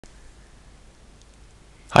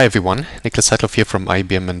Hi everyone, Niklas here from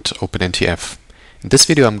IBM and OpenNTF. In this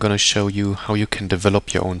video I'm going to show you how you can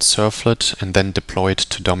develop your own servlet and then deploy it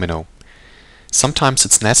to Domino. Sometimes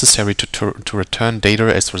it's necessary to return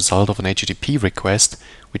data as a result of an HTTP request,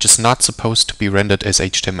 which is not supposed to be rendered as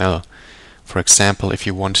HTML. For example, if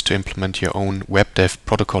you want to implement your own WebDev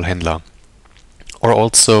protocol handler. Or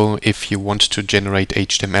also if you want to generate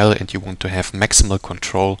HTML and you want to have maximal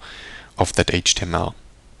control of that HTML.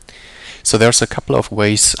 So there's a couple of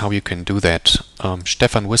ways how you can do that.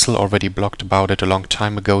 Stefan Wissel already blogged about it a long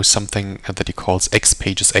time ago, something that he calls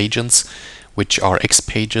Xpages Agents, which are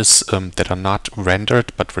Xpages that are not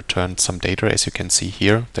rendered but return some data, as you can see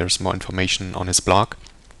here. There's more information on his blog.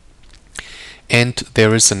 And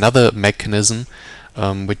there is another mechanism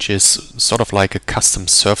which is sort of like a custom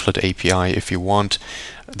Servlet API if you want.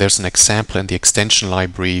 There's an example in the extension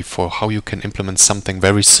library for how you can implement something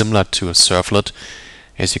very similar to a servlet.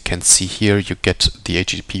 As you can see here, you get the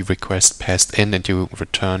HTTP request passed in and you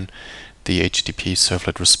return the HTTP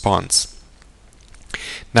servlet response.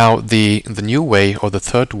 Now the new way, or the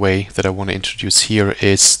third way that I want to introduce here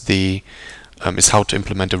is how to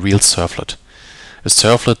implement a real servlet. A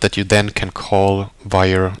servlet that you then can call via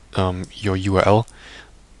your URL,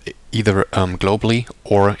 either globally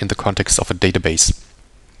or in the context of a database.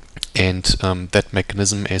 And that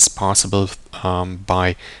mechanism is possible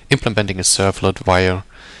by implementing a servlet via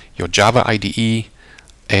your Java IDE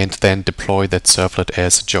and then deploy that servlet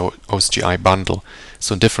as a OSGI bundle.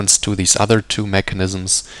 So in difference to these other two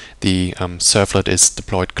mechanisms, the servlet is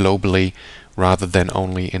deployed globally rather than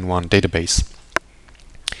only in one database.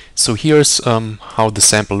 So here's how the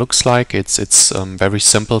sample looks like. It's a very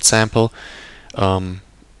simple sample. In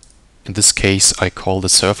this case, I call the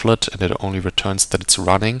servlet and it only returns that it's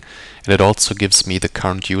running, and it also gives me the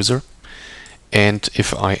current user. And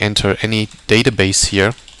if I enter any database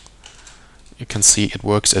here, you can see it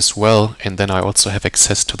works as well, and then I also have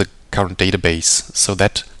access to the current database. So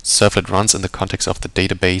that servlet runs in the context of the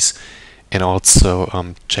database and also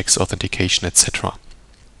checks authentication, etc.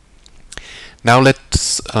 Now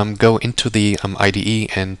let's go into the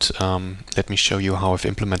IDE and let me show you how I've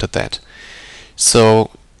implemented that.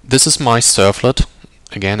 So this is my servlet.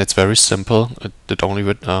 Again, it's very simple. It only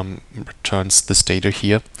returns this data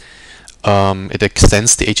here. It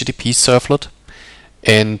extends the HTTP servlet,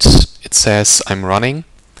 and it says I'm running,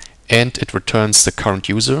 and it returns the current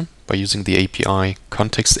user by using the API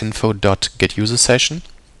contextinfo.getUserSession.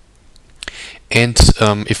 And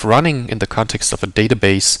if running in the context of a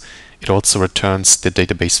database, it also returns the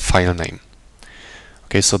database file name.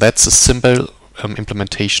 Okay, so that's a simple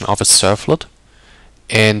implementation of a servlet.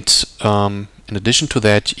 And in addition to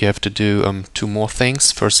that, you have to do two more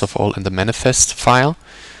things. First of all, in the manifest file,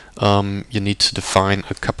 you need to define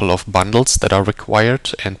a couple of bundles that are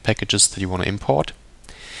required and packages that you want to import.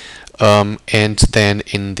 And then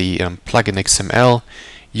in the plugin XML,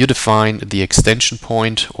 you define the extension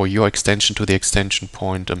point or your extension to the extension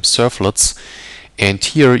point servlets. And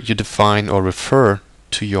here you define or refer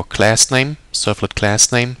to your class name, servlet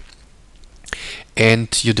class name,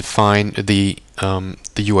 and you define the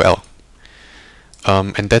URL.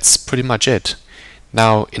 And that's pretty much it.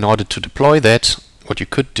 Now, in order to deploy that, what you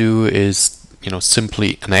could do is,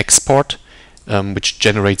 simply an export, which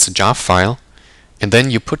generates a jar file, and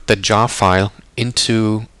then you put that jar file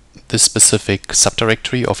into this specific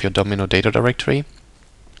subdirectory of your Domino data directory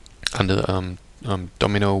under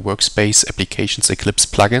Domino Workspace Applications Eclipse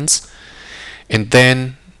plugins. And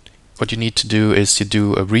then what you need to do is you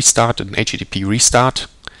do a restart, an HTTP restart.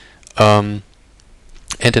 And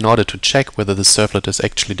in order to check whether the servlet is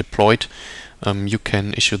actually deployed, you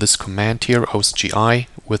can issue this command here, OSGI,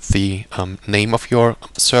 with the name of your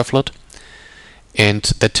servlet, and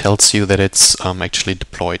that tells you that it's actually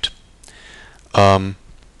deployed.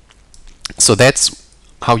 So that's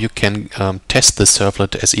how you can test the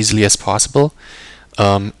servlet as easily as possible.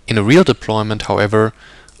 In a real deployment, however,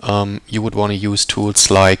 you would want to use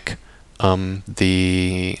tools like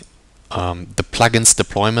the plugins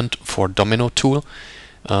deployment for Domino tool,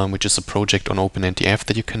 which is a project on OpenNTF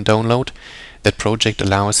that you can download. That project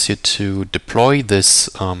allows you to deploy this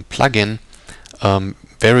plugin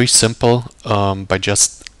very simple by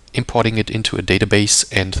just importing it into a database,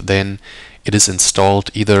 and then it is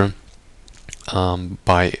installed either on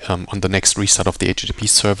the next restart of the HTTP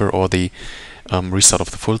server or the restart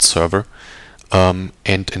of the full server. And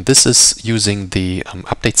this is using the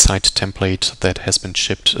update site template that has been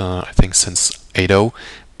shipped, I think, since 8.0,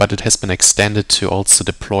 but it has been extended to also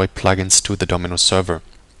deploy plugins to the Domino server.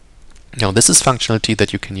 Now, this is functionality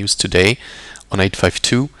that you can use today on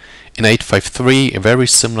 8.5.2. In 8.5.3, a very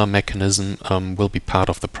similar mechanism will be part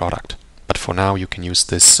of the product. but for now you can use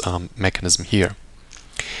this mechanism here.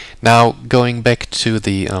 Now going back to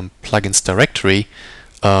the plugins directory,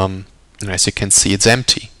 as you can see it's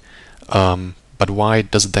empty. But why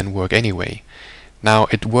does it then work anyway? Now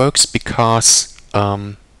it works because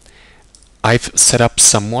I've set up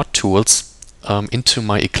some more tools into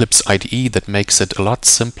my Eclipse IDE that makes it a lot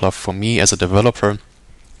simpler for me as a developer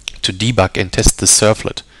to debug and test the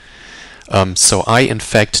servlet. So I in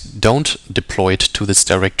fact don't deploy it to this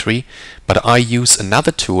directory, but I use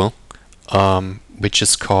another tool which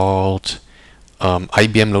is called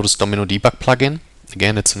IBM Lotus Domino Debug Plugin.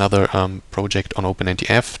 Again, it's another project on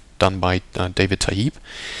OpenNTF done by David Taib,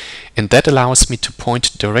 and that allows me to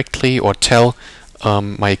point directly or tell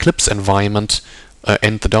my Eclipse environment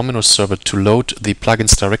and the Domino server to load the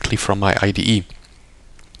plugins directly from my IDE.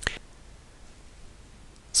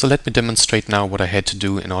 So let me demonstrate now what I had to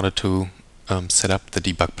do in order to set up the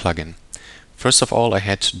debug plugin. First of all, I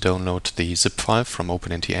had to download the zip file from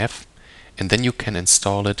OpenNTF, and then you can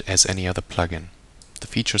install it as any other plugin. The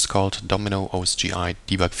feature is called Domino OSGI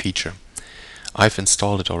Debug Feature. I've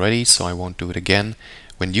installed it already, so I won't do it again.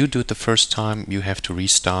 When you do it the first time, you have to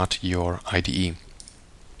restart your IDE.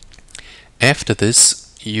 After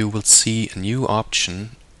this, you will see a new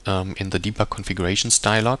option in the Debug Configurations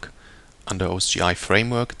dialog. Under OSGI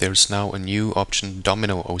Framework, there's now a new option,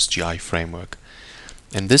 Domino OSGI Framework.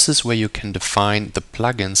 And this is where you can define the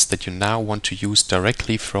plugins that you now want to use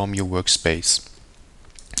directly from your workspace.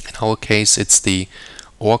 In our case, it's the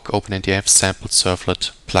org OpenNTF sample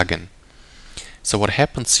servlet plugin. So what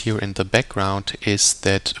happens here in the background is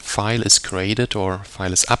that a file is created or a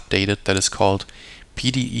file is updated that is called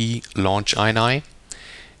PDE launch INI.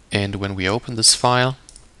 And when we open this file,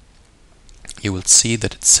 you will see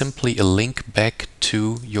that it's simply a link back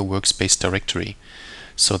to your workspace directory.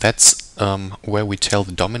 So that's where we tell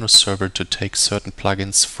the Domino server to take certain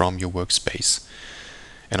plugins from your workspace.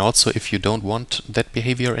 And also, if you don't want that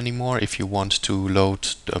behavior anymore, if you want to load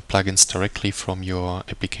plugins directly from your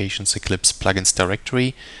application's Eclipse plugins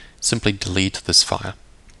directory, simply delete this file.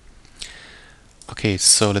 Okay,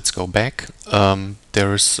 so let's go back.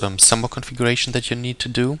 There's some more configuration that you need to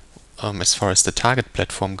do as far as the target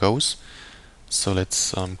platform goes. So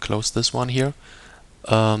let's close this one here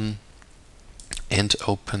and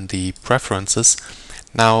open the preferences.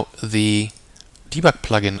 Now the debug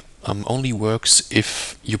plugin only works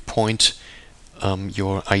if you point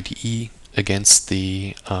your IDE against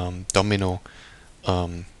the Domino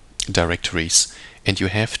directories, and you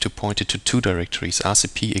have to point it to two directories,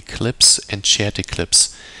 RCP Eclipse and Shared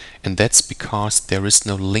Eclipse, and that's because there is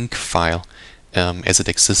no link file as it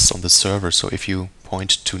exists on the server. So if you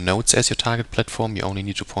point to nodes as your target platform, you only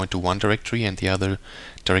need to point to one directory, and the other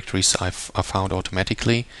directories are found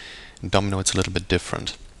automatically. In Domino it's a little bit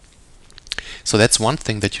different. So that's one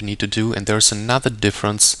thing that you need to do, and there's another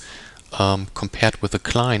difference compared with the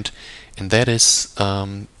client, and that is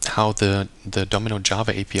how the Domino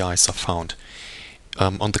Java APIs are found.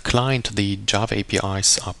 On the client, the Java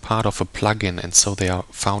APIs are part of a plugin, and so they are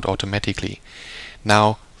found automatically.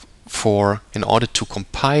 Now, in order to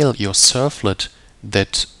compile your servlet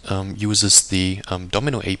that uses the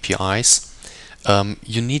Domino APIs,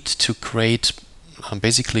 you need to create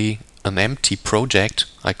basically an empty project.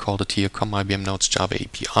 I called it here IBM Nodes Java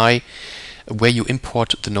API, where you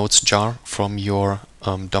import the nodes jar from your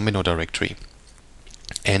Domino directory.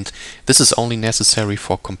 And this is only necessary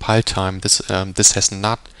for compile time. This has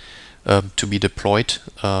not to be deployed,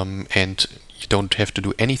 and you don't have to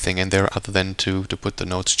do anything in there other than to put the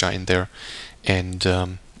nodes jar in there and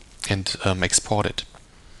export it.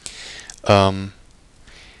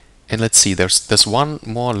 And let's see, there's one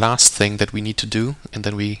more last thing that we need to do, and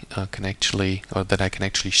then we can actually, or that I can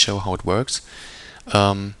actually show how it works.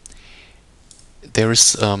 There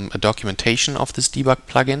is a documentation of this debug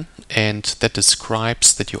plugin, and that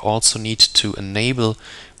describes that you also need to enable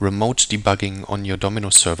remote debugging on your Domino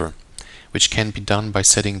server, which can be done by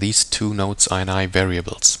setting these two nodes INI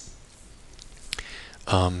variables.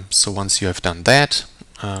 So once you have done that,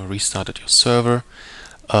 restarted your server,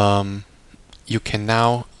 you can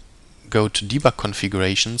now go to Debug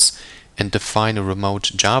Configurations and define a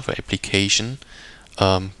remote Java application.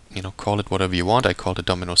 Call it whatever you want. I called it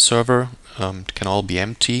Domino server. It can all be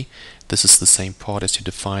empty. This is the same port as you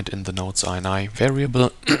defined in the nodes INI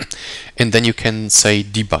variable. And then you can say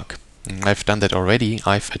debug. I've done that already.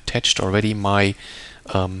 I've attached already my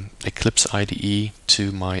Eclipse IDE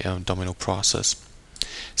to my Domino process.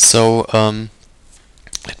 So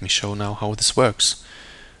let me show now how this works.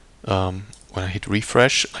 When I hit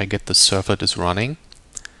refresh, I get the servlet is running.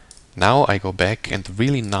 Now I go back, and the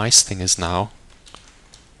really nice thing is now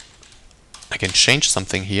I can change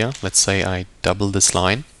something here. Let's say I double this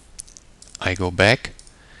line. I go back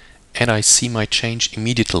and I see my change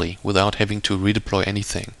immediately without having to redeploy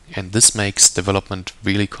anything. And this makes development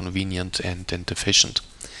really convenient and efficient.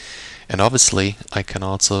 And obviously I can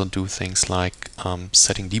also do things like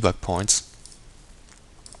setting debug points.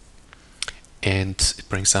 And it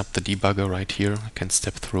brings up the debugger right here. I can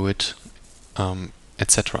step through it,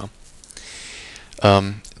 etc.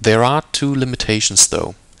 There are two limitations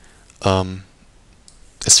though,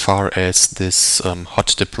 as far as this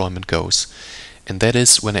hot deployment goes. And that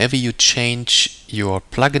is whenever you change your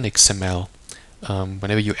plugin XML,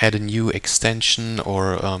 whenever you add a new extension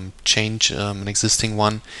or change an existing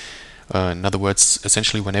one, in other words,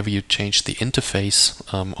 essentially whenever you change the interface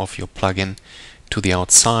of your plugin to the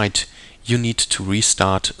outside, you need to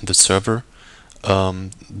restart the server,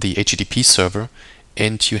 the HTTP server,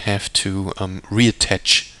 and you have to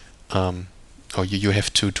reattach, or you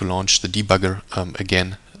have to launch the debugger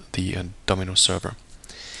again, the Domino server.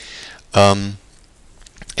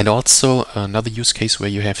 And also another use case where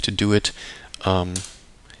you have to do it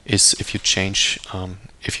is if you change,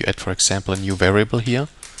 if you add, for example, a new variable here,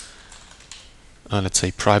 let's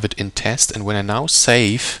say private int test, and when I now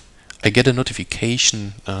save, I get a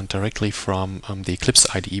notification directly from the Eclipse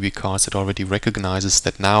IDE, because it already recognizes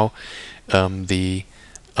that now the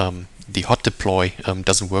hot deploy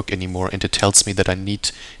doesn't work anymore, and it tells me that I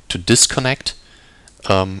need to disconnect,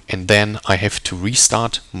 and then I have to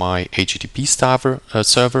restart my HTTP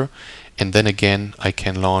server, and then again I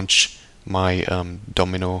can launch my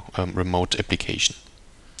Domino remote application.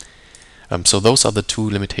 So those are the two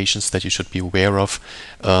limitations that you should be aware of.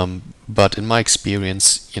 But in my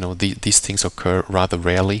experience, these things occur rather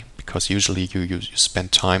rarely, because usually you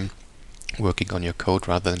spend time working on your code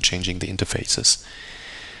rather than changing the interfaces.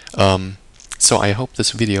 So I hope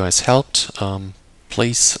this video has helped.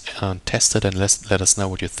 Please test it and let us know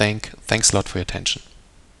what you think. Thanks a lot for your attention.